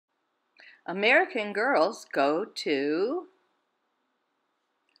American girls go to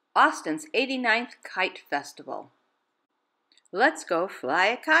Austin's 89th Kite Festival. Let's go fly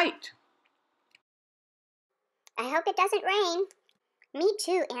a kite. I hope it doesn't rain. Me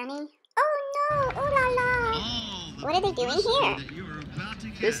too, Annie. Oh no! Oh la la! What are they doing here?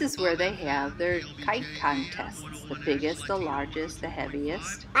 This is where they have their kite contests. The biggest, the largest, the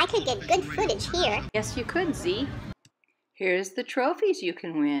heaviest. I could get good footage here. Yes, you could, Z. Here's the trophies you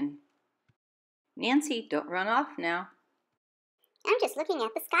can win. Nancy, don't run off now. I'm just looking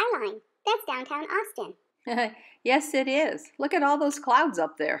at the skyline. That's downtown Austin. Yes, it is. Look at all those clouds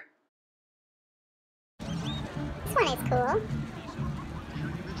up there. This one is cool.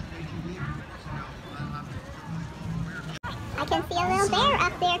 I can see a little bear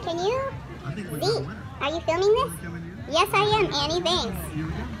up there, can you? Z, are you filming this? Yes, I am, Annie, thanks.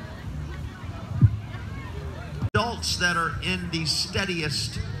 Adults that are in the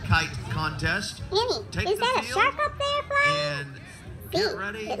steadiest kite contest. Annie, is that a shark up there flying? And get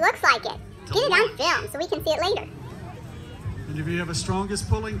ready. It looks like it. Get it on film so we can see it later. And if you have a strongest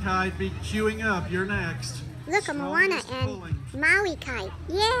pulling kite, be queuing up. You're next. Look, a Moana and Maui kite.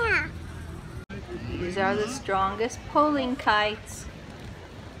 Yeah. These are the strongest pulling kites.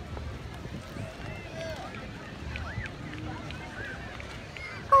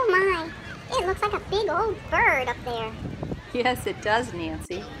 Oh my, it looks like a big old bird up there. Yes, it does,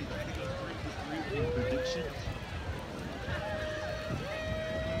 Nancy.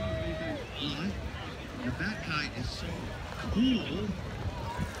 That kite is so cool.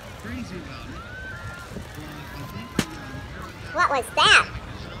 Crazy about it. What was that?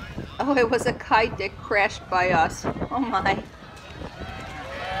 Oh, it was a kite that crashed by us. Oh my.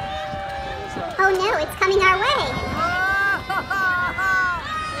 Oh no, it's coming our way.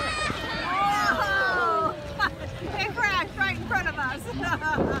 Whoa! It crashed right in front of us.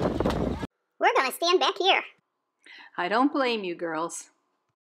 We're gonna stand back here. I don't blame you, girls.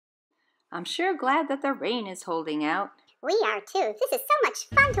 I'm sure glad that the rain is holding out. We are too. This is so much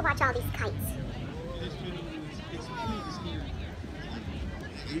fun to watch all these kites.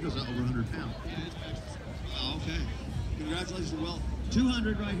 Eagles are over 100 pounds. Oh, okay. Congratulations. Well,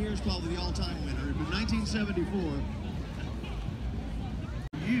 200 right here is probably the all-time winner. From 1974.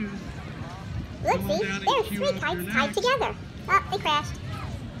 Look, see? There's 3 kites tied together. Oh, they crashed.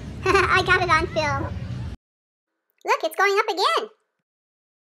 I got it on film. Look, it's going up again.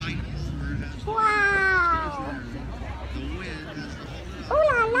 Wow! Ooh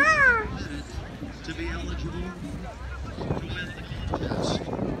la la! To be eligible to win the contest.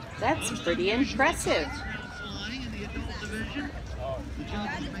 That's pretty impressive. Flying in the adult division. The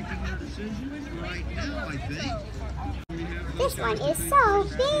judges making their decisions right now, I think. This one is so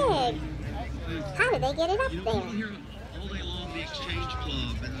big. How did they get it up there? All day long, the Exchange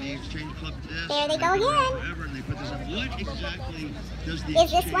Club and the Exchange Club test. There they go again. And they put this in. What exactly does the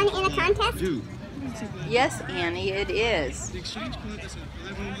Is this one in a contest? do? Yes, Annie, it is.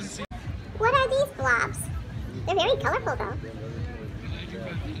 What are these blobs? They're very colorful though.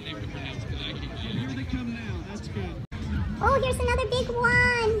 Oh, here's another big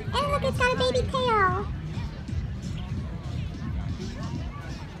one. And look, it's got a baby tail.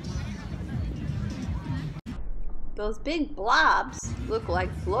 Those big blobs look like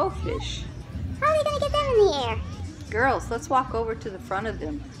blowfish. How are they going to get them in the air? Girls, let's walk over to the front of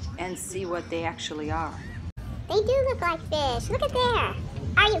them and see what they actually are. They do look like fish. Look at there.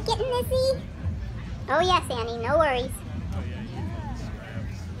 Are you getting this, Z? Oh yes, Annie, no worries.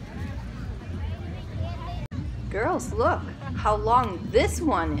 Girls, look how long this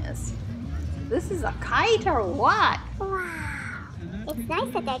one is. This is a kite or what? Wow. It's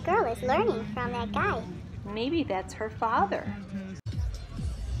nice that that girl is learning from that guy. Maybe that's her father.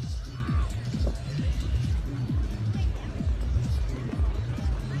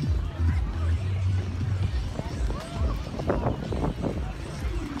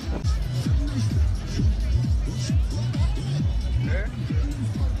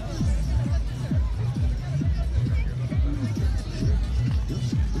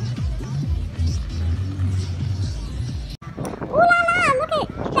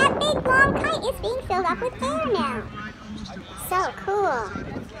 Being filled up with air now. So cool.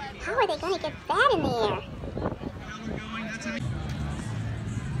 How are they going to get that in the air?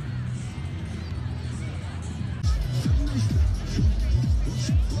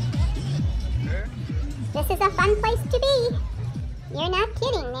 This is a fun place to be. You're not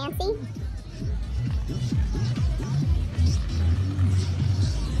kidding, Nancy.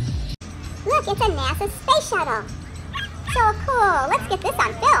 Look, it's a NASA space shuttle. So cool. Let's get this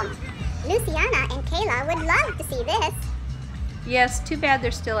on film. Luciana and Kayla would love to see this. Yes, too bad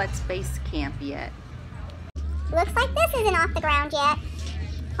they're still at space camp yet. Looks like this isn't off the ground yet.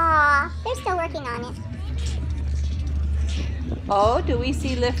 Aw, they're still working on it. Oh, do we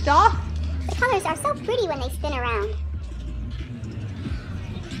see liftoff? The colors are so pretty when they spin around.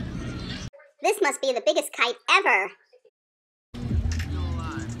 This must be the biggest kite ever.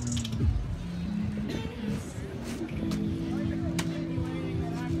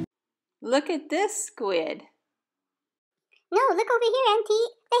 Look at this squid. No, look over here, Auntie.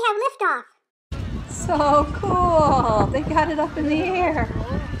 They have liftoff. So cool. They got it up in the air.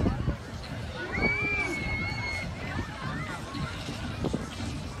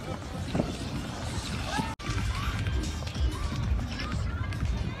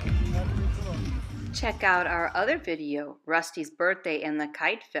 Check out our other video, Rusty's Birthday and the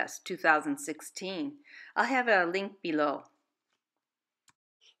Kite Fest 2016. I'll have a link below.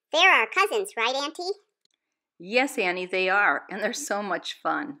 They're our cousins, right, Auntie? Yes, Annie, they are, and they're so much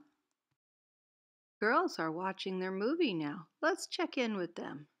fun. Girls are watching their movie now. Let's check in with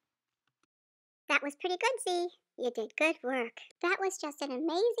them. That was pretty good, Z. You did good work. That was just an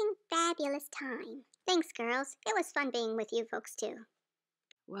amazing, fabulous time. Thanks, girls. It was fun being with you folks, too.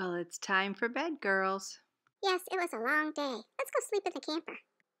 Well, it's time for bed, girls. Yes, it was a long day. Let's go sleep in the camper.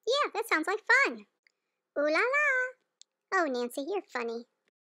 Yeah, that sounds like fun. Ooh la la. Oh, Nancy, you're funny.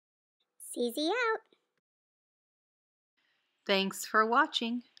 CZ out. Thanks for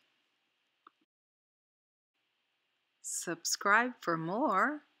watching. Subscribe for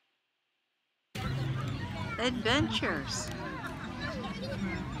more adventures.